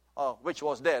 or which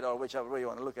was dead, or whichever way you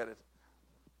want to look at it.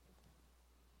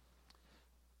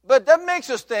 But that makes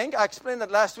us think, I explained that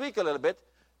last week a little bit,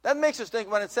 that makes us think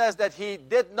when it says that he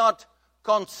did not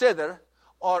consider,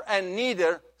 and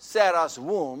neither Sarah's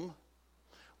womb,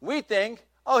 we think,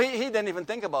 oh, he didn't even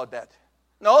think about that.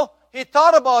 No, he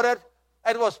thought about it.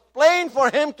 It was plain for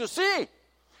him to see.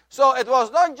 So it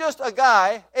was not just a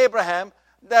guy, Abraham,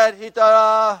 that he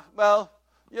thought, well,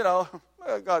 you know,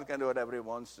 God can do whatever he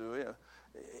wants to. You know.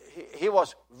 He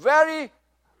was very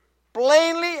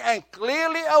plainly and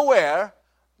clearly aware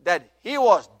that he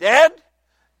was dead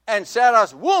and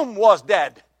Sarah's womb was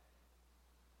dead.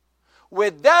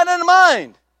 With that in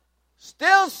mind,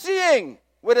 still seeing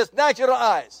with his natural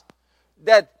eyes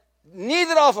that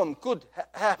neither of them could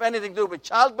have anything to do with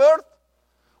childbirth,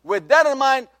 with that in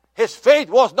mind, his faith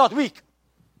was not weak.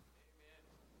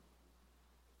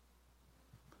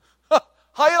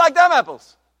 How you like them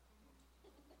apples?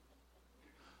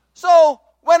 So,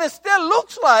 when it still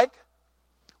looks like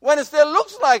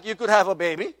you could have a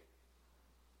baby,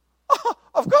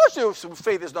 of course your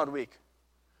faith is not weak.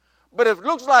 But if it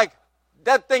looks like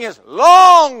that thing is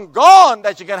long gone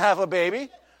that you can have a baby,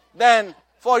 then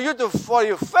for your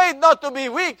faith not to be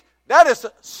weak, that is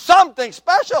something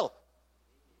special.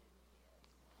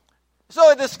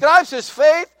 So it describes his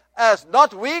faith as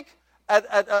not weak. At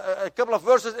a couple of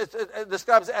verses, it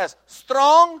describes it as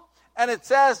strong, and it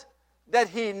says that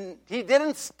he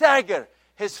didn't stagger.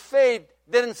 His faith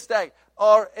didn't stagger.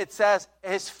 Or it says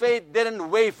his faith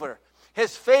didn't waver.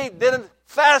 His faith didn't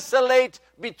vacillate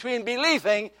between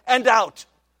believing and doubt.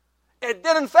 It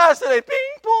didn't vacillate.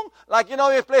 Ping, pong. Like, you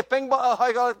know, you play pinball, how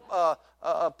you call it?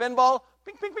 Pinball.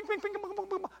 Ping, ping, ping, ping, ping, ping, ping,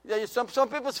 ping. Yeah, some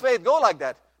people's faith go like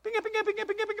that. Ping, ping, ping, ping,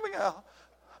 ping, ping, ping.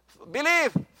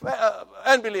 Believe,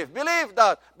 unbelief. Believe,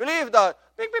 doubt. Believe, doubt.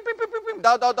 Ping, ping, ping, ping, ping, ping.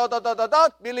 Doubt, doubt, doubt, doubt, doubt, doubt,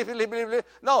 doubt. Believe, believe, believe, believe.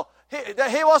 No,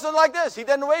 he wasn't like this. He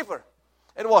didn't waver.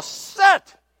 It was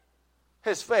set,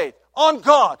 his faith, on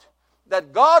God.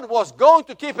 That God was going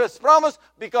to keep his promise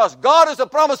because God is a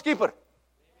promise keeper.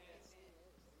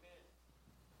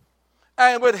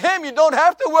 And with him, you don't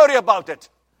have to worry about it.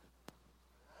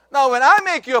 Now, when I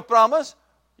make you a promise,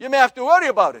 you may have to worry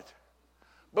about it.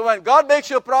 But when God makes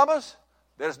you a promise,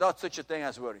 there's not such a thing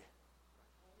as worry.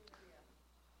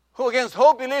 Who against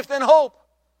hope believed in hope?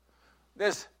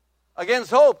 This against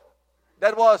hope,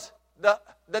 that was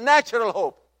the natural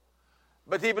hope.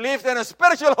 But he believed in a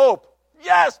spiritual hope.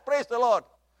 Yes, praise the Lord.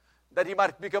 That he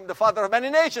might become the father of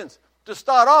many nations. To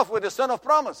start off with the son of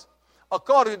promise.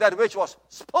 According to that which was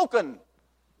spoken.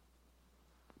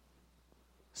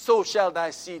 So shall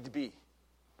thy seed be.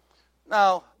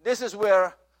 Now, this is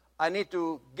where I need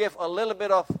to give a little bit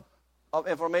of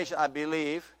information, I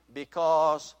believe,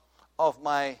 because of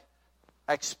my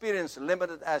experience,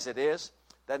 limited as it is,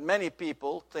 that many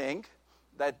people think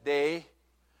that they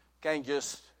can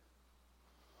just,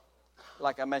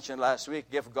 like I mentioned last week,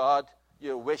 give God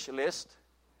your wish list,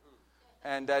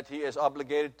 and that he is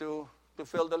obligated to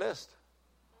fill the list.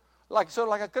 Like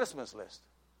a Christmas list.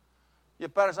 Your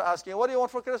parents are asking, what do you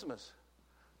want for Christmas?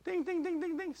 Ding, ding, ding,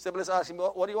 ding, ding. Siblings are asking,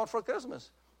 what do you want for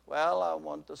Christmas? Well, I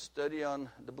want to study on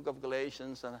the book of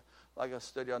Galatians, and like a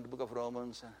study on the book of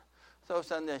Romans.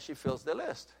 And then she fills the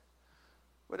list.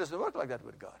 But it doesn't work like that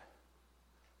with God.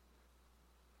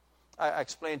 I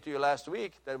explained to you last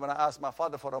week that when I asked my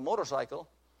father for a motorcycle,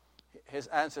 his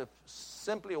answer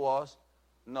simply was,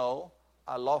 no,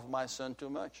 I love my son too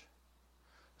much.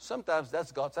 Sometimes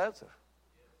that's God's answer.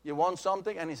 You want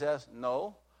something, and he says,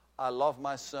 no, I love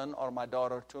my son or my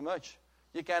daughter too much.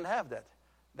 You can't have that.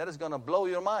 That is going to blow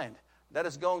your mind. That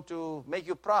is going to make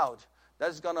you proud. That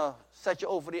is going to set you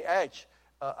over the edge.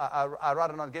 I'd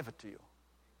rather not give it to you.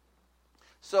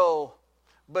 So,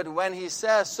 but when he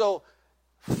says, so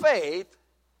faith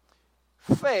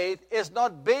is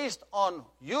not based on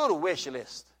your wish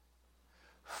list.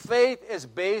 Faith is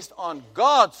based on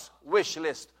God's wish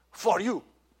list for you.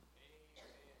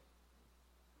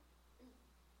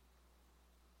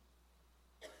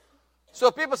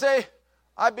 So people say,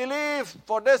 I believe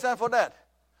for this and for that.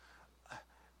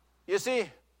 You see,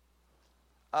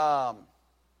 a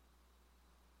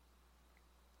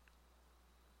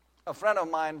friend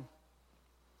of mine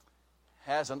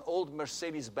has an old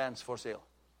Mercedes-Benz for sale.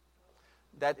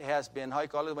 That has been, how you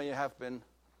call it when you have been,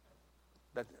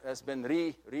 that has been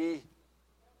reconditioned,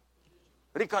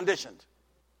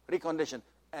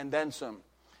 and then some.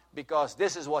 Because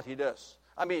this is what he does.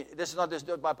 I mean, this is not just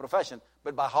by profession,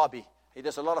 but by hobby. He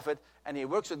does a lot of it, and he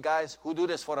works with guys who do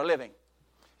this for a living.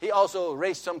 He also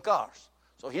raced some cars,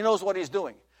 so he knows what he's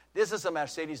doing. This is a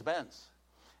Mercedes-Benz.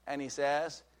 And he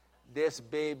says, this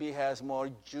baby has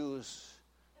more juice.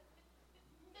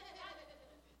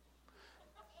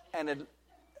 And a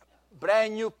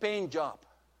brand new paint job.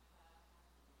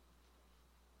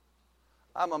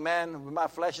 I'm a man, my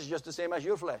flesh is just the same as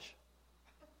your flesh.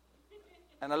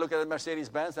 And I look at the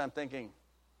Mercedes-Benz and I'm thinking,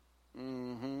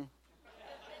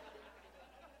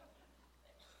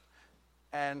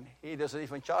 And he doesn't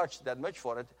even charge that much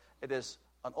for it. It is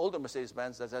an older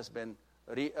Mercedes-Benz that has been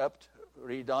re-upped,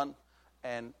 redone,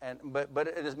 but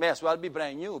it may as well be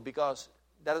brand new, because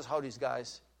that is how these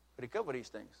guys recover these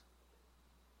things.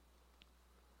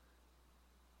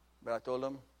 But I told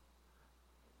him,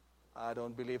 I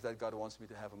don't believe that God wants me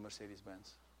to have a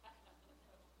Mercedes-Benz.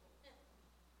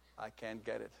 I can't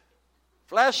get it.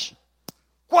 Flesh,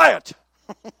 quiet.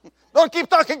 Don't keep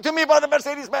talking to me about the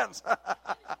Mercedes-Benz.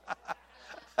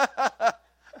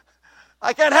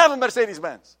 I can't have a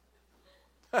Mercedes-Benz.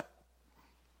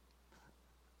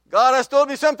 God has told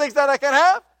me some things that I can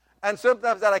have and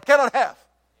sometimes that I cannot have.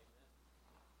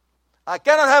 I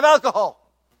cannot have alcohol.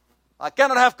 I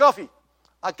cannot have coffee.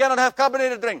 I cannot have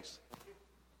carbonated drinks.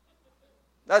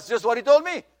 That's just what he told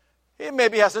me. He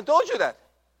maybe hasn't told you that,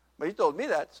 but he told me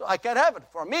that, so I can't have it.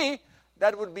 For me,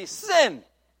 that would be sin.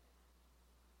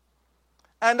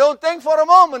 And don't think for a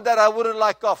moment that I wouldn't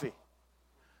like coffee.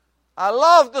 I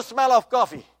love the smell of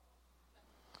coffee.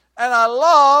 And I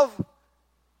love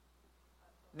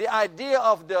the idea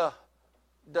of the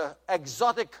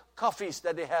exotic coffees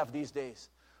that they have these days.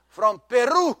 From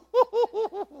Peru,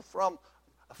 from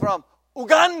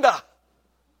Uganda,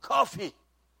 coffee.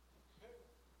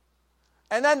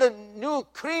 And then the new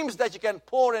creams that you can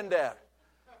pour in there.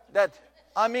 That,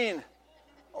 I mean,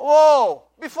 whoa,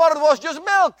 before it was just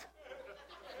milk.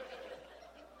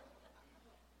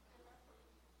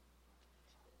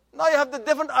 Now you have the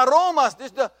different aromas.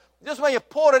 Just when you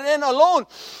pour it in alone,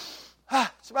 it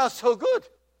smells so good.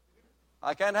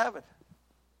 I can't have it.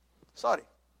 Sorry.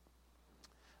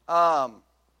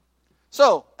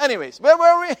 So, anyways, where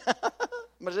were we?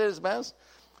 Mercedes-Benz.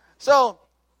 So,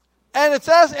 and it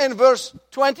says in verse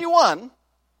 21.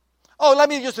 Oh, let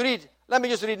me just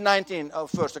read 19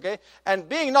 first, okay? And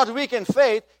being not weak in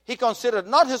faith, he considered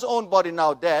not his own body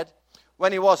now dead,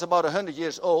 when he was about 100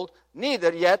 years old,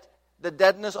 neither yet the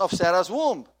deadness of Sarah's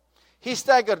womb. He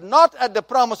staggered not at the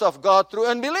promise of God through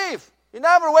unbelief. He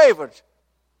never wavered,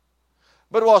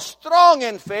 but was strong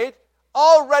in faith,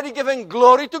 already giving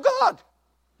glory to God.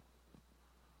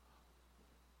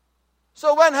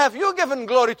 So when have you given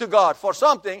glory to God for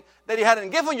something that he hadn't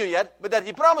given you yet, but that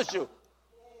he promised you?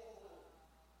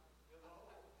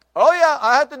 Oh yeah,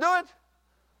 I had to do it.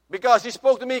 Because he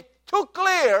spoke to me too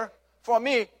clear for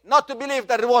me not to believe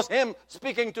that it was him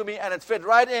speaking to me, and it fit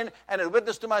right in, and it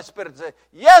witnessed to my spirit. Say,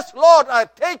 yes, Lord, I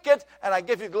take it, and I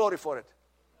give you glory for it.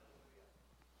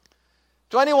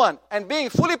 21, and being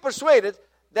fully persuaded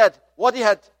that what he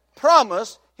had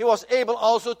promised, he was able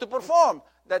also to perform.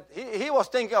 That he was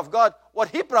thinking of God, what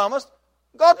he promised,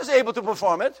 God is able to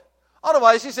perform it.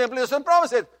 Otherwise, he simply doesn't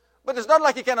promise it. But it's not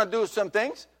like he cannot do some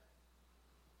things.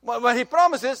 When he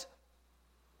promises,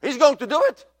 he's going to do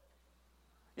it.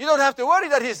 You don't have to worry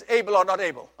that he's able or not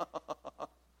able.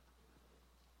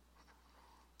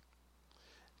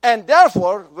 And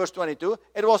therefore, verse 22,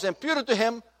 it was imputed to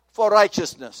him for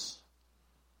righteousness.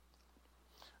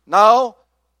 Now,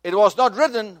 it was not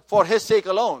written for his sake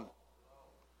alone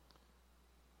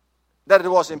that it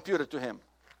was imputed to him,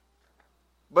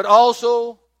 but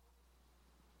also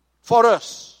for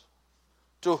us,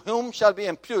 to whom shall be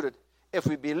imputed, if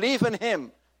we believe in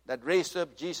him that raised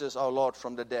up Jesus our Lord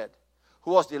from the dead,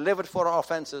 who was delivered for our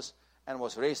offenses and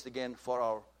was raised again for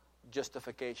our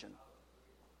justification.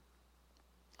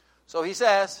 So he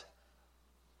says,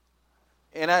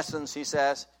 in essence, he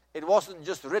says, it wasn't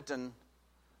just written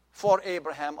for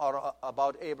Abraham or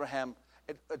about Abraham.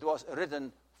 It was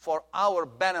written for our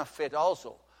benefit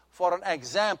also, for an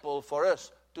example for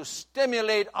us to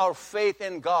stimulate our faith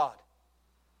in God.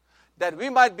 That we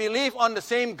might believe on the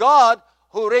same God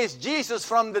who raised Jesus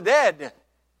from the dead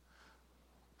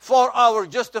for our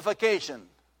justification.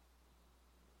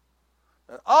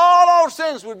 That all our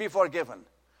sins would be forgiven.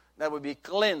 That would be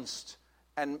cleansed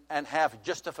and have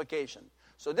justification.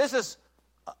 So this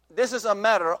is a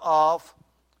matter of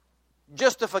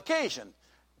justification.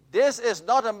 This is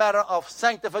not a matter of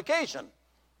sanctification.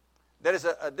 There is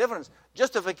a difference.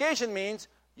 Justification means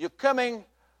you're coming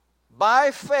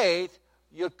by faith,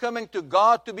 you're coming to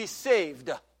God to be saved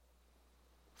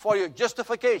for your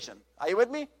justification. Are you with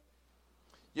me?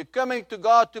 You're coming to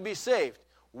God to be saved.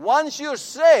 Once you're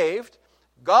saved,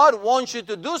 God wants you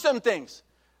to do some things.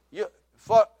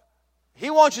 He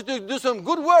wants you to do some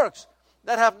good works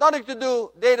that have nothing to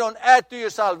do. They don't add to your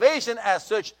salvation as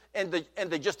such in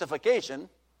the justification.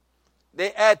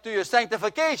 They add to your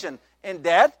sanctification. In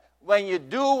that, when you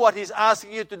do what He's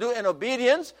asking you to do in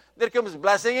obedience, there comes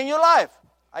blessing in your life.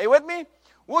 Are you with me?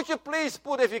 Would you please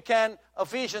put, if you can,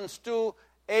 Ephesians 2,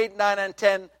 8, 9, and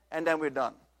 10, and then we're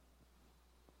done.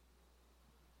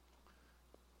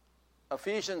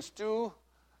 Ephesians 2,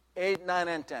 8, 9,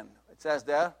 and 10. It says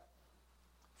there,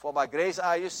 for by grace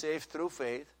are you saved through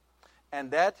faith,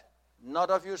 and that not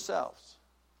of yourselves.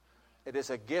 It is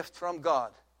a gift from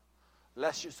God.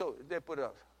 Lest you, so they put it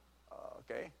up.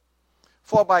 Okay.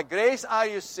 For by grace are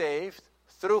you saved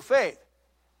through faith,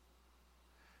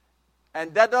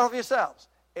 and that not of yourselves.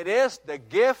 It is the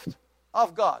gift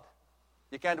of God.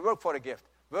 You can't work for a gift.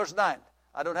 Verse 9.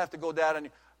 I don't have to go there.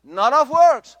 Not of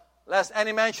works, lest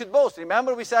any man should boast.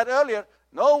 Remember we said earlier,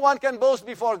 no one can boast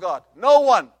before God. No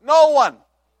one. No one.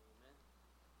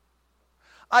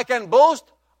 I can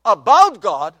boast about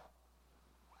God,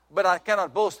 but I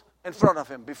cannot boast in front of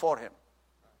Him, before Him.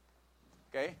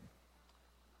 Okay?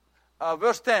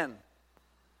 Verse 10.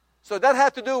 So that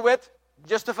had to do with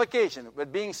justification,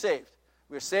 with being saved.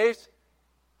 We're saved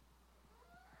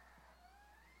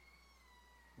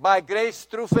by grace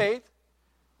through faith.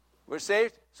 We're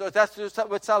saved. So it has to do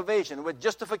with salvation, with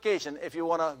justification, if you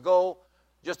want to go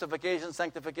justification,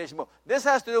 sanctification. This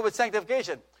has to do with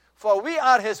sanctification. For we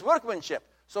are His workmanship.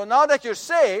 So now that you're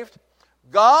saved,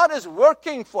 God is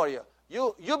working for you.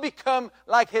 You become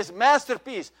like His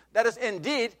masterpiece. That is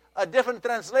indeed a different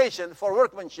translation for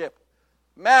workmanship.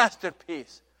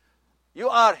 Masterpiece. You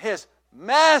are His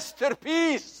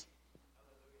masterpiece.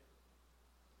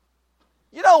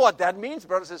 You know what that means,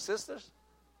 brothers and sisters?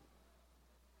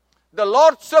 The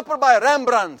Lord's Supper by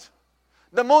Rembrandt.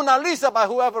 The Mona Lisa by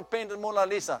whoever painted Mona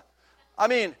Lisa. I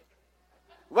mean,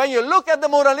 when you look at the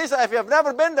Mona Lisa, if you have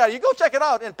never been there, you go check it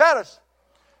out in Paris.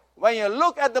 When you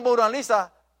look at the Mona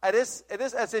Lisa, it is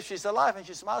as if she's alive and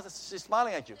she's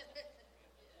smiling at you.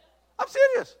 I'm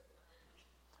serious.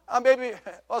 Maybe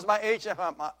was my age, and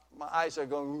my eyes are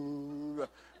going,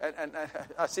 and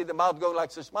I see the mouth go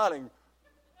like she's smiling.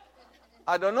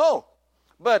 I don't know.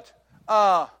 But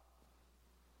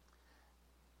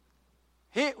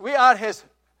we are His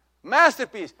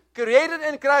masterpiece, created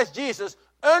in Christ Jesus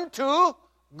unto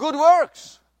good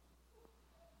works.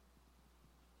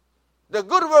 The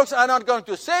good works are not going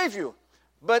to save you,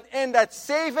 but in that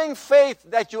saving faith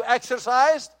that you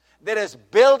exercised, there is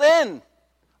built in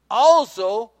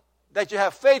also that you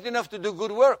have faith enough to do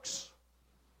good works.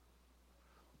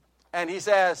 And He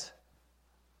says,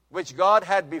 which God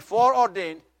had before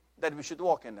ordained that we should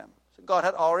walk in them. So God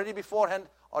had already beforehand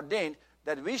ordained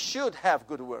that we should have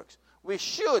good works. We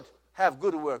should have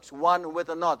good works, one with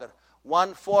another,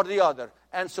 one for the other,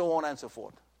 and so on and so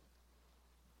forth.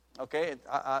 Okay,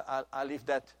 I'll leave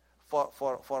that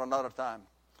for another time.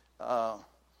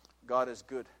 God is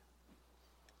good.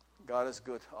 God is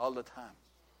good all the time.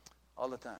 All the time.